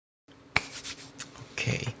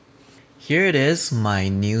Okay, here it is, my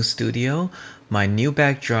new studio, my new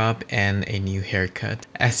backdrop, and a new haircut.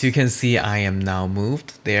 As you can see, I am now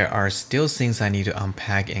moved. There are still things I need to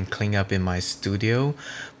unpack and clean up in my studio,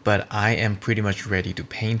 but I am pretty much ready to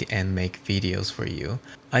paint and make videos for you.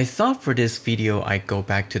 I thought for this video I'd go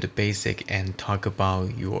back to the basic and talk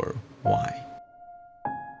about your why.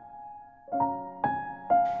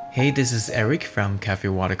 Hey, this is Eric from Cafe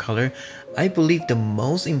Watercolor. I believe the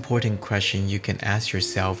most important question you can ask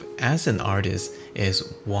yourself as an artist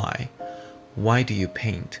is why? Why do you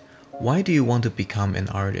paint? Why do you want to become an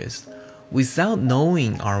artist? Without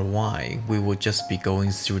knowing our why, we will just be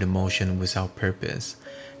going through the motion without purpose.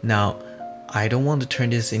 Now, I don't want to turn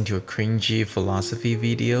this into a cringy philosophy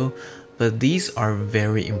video, but these are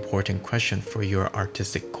very important questions for your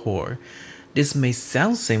artistic core. This may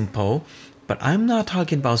sound simple, but I'm not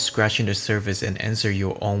talking about scratching the surface and answer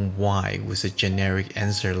your own why with a generic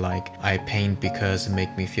answer like I paint because it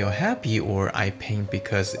makes me feel happy or I paint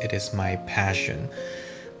because it is my passion.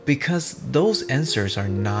 Because those answers are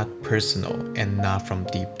not personal and not from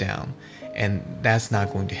deep down, and that's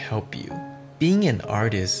not going to help you. Being an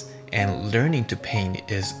artist and learning to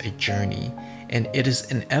paint is a journey, and it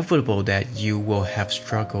is inevitable that you will have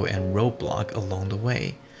struggle and roadblock along the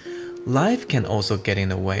way. Life can also get in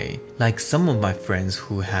the way, like some of my friends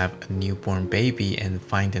who have a newborn baby and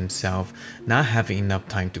find themselves not having enough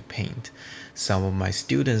time to paint. Some of my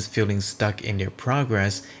students feeling stuck in their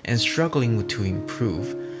progress and struggling to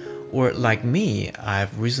improve. Or like me,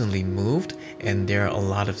 I've recently moved and there are a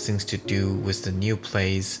lot of things to do with the new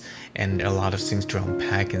place and a lot of things to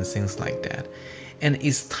unpack and things like that. And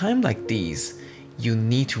it's time like these, you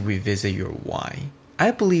need to revisit your why. I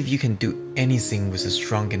believe you can do anything with a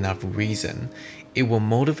strong enough reason. It will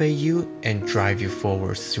motivate you and drive you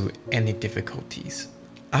forward through any difficulties.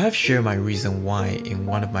 I have shared my reason why in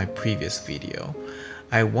one of my previous videos.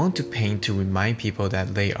 I want to paint to remind people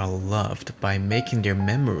that they are loved by making their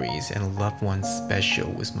memories and loved ones special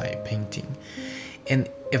with my painting. And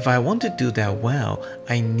if I want to do that well,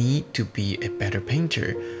 I need to be a better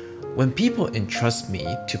painter. When people entrust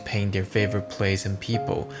me to paint their favorite place and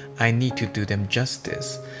people, I need to do them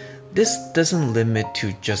justice. This doesn't limit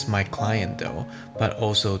to just my client though, but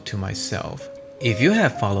also to myself. If you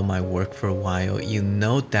have followed my work for a while, you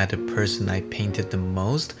know that the person I painted the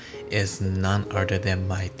most is none other than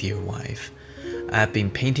my dear wife. I've been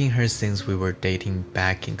painting her since we were dating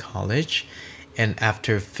back in college, and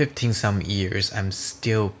after 15 some years, I'm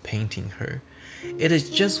still painting her. It is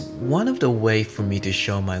just one of the ways for me to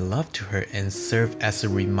show my love to her and serve as a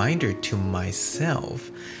reminder to myself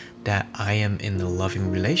that I am in a loving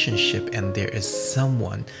relationship and there is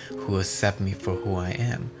someone who accepts me for who I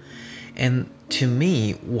am. And to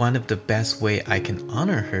me, one of the best ways I can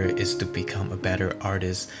honor her is to become a better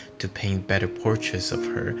artist, to paint better portraits of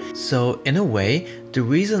her. So in a way, the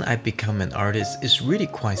reason I become an artist is really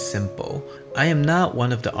quite simple. I am not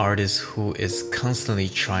one of the artists who is constantly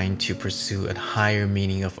trying to pursue a higher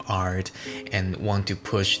meaning of art and want to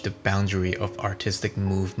push the boundary of artistic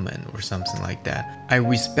movement or something like that. I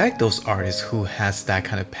respect those artists who has that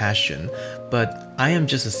kind of passion, but I am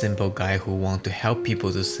just a simple guy who wants to help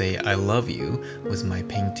people to say I love you with my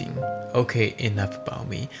painting. Okay, enough about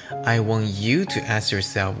me. I want you to ask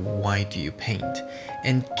yourself why do you paint?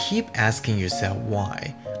 And keep asking yourself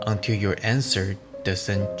why until your answer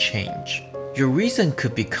doesn't change. Your reason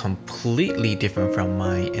could be completely different from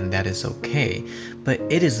mine and that is okay, but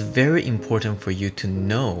it is very important for you to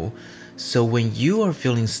know so when you are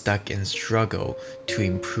feeling stuck and struggle to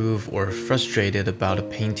improve or frustrated about a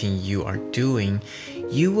painting you are doing,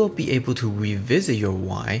 you will be able to revisit your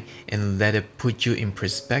why and let it put you in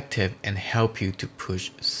perspective and help you to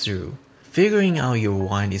push through. Figuring out your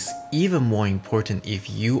why is even more important if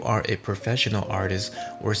you are a professional artist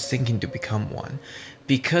or thinking to become one,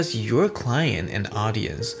 because your client and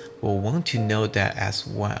audience will want to know that as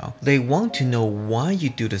well. They want to know why you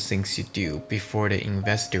do the things you do before they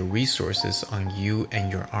invest their resources on you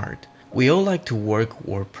and your art. We all like to work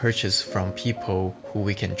or purchase from people who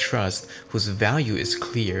we can trust, whose value is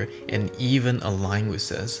clear and even align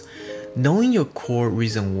with us. Knowing your core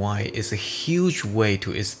reason why is a huge way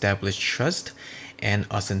to establish trust and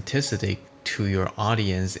authenticity to your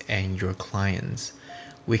audience and your clients.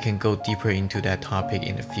 We can go deeper into that topic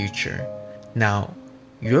in the future. Now,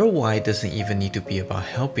 your why doesn't even need to be about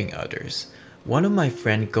helping others. One of my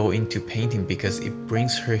friends go into painting because it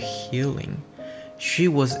brings her healing. She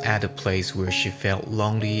was at a place where she felt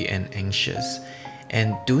lonely and anxious,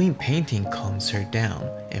 and doing painting calms her down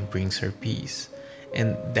and brings her peace.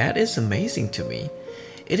 And that is amazing to me.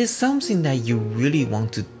 It is something that you really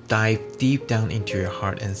want to dive deep down into your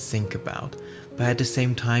heart and think about, but at the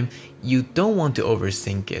same time, you don't want to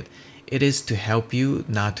overthink it. It is to help you,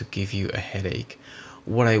 not to give you a headache.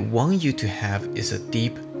 What I want you to have is a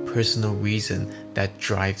deep personal reason that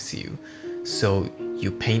drives you. So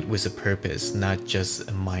you paint with a purpose, not just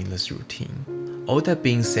a mindless routine. All that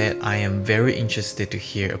being said, I am very interested to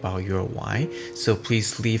hear about your why, so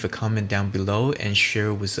please leave a comment down below and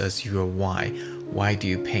share with us your why. Why do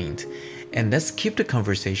you paint? And let's keep the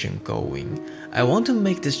conversation going. I want to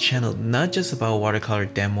make this channel not just about watercolor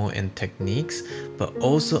demo and techniques, but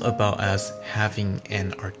also about us having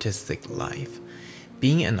an artistic life.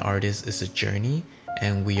 Being an artist is a journey,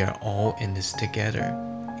 and we are all in this together.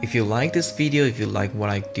 If you like this video, if you like what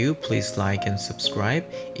I do, please like and subscribe.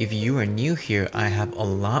 If you are new here, I have a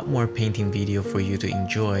lot more painting video for you to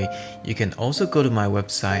enjoy. You can also go to my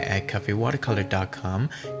website at cafewatercolor.com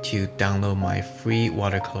to download my free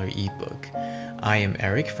watercolor ebook. I am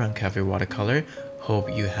Eric from Cafe Watercolor. Hope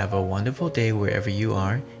you have a wonderful day wherever you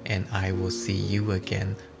are, and I will see you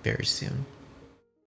again very soon.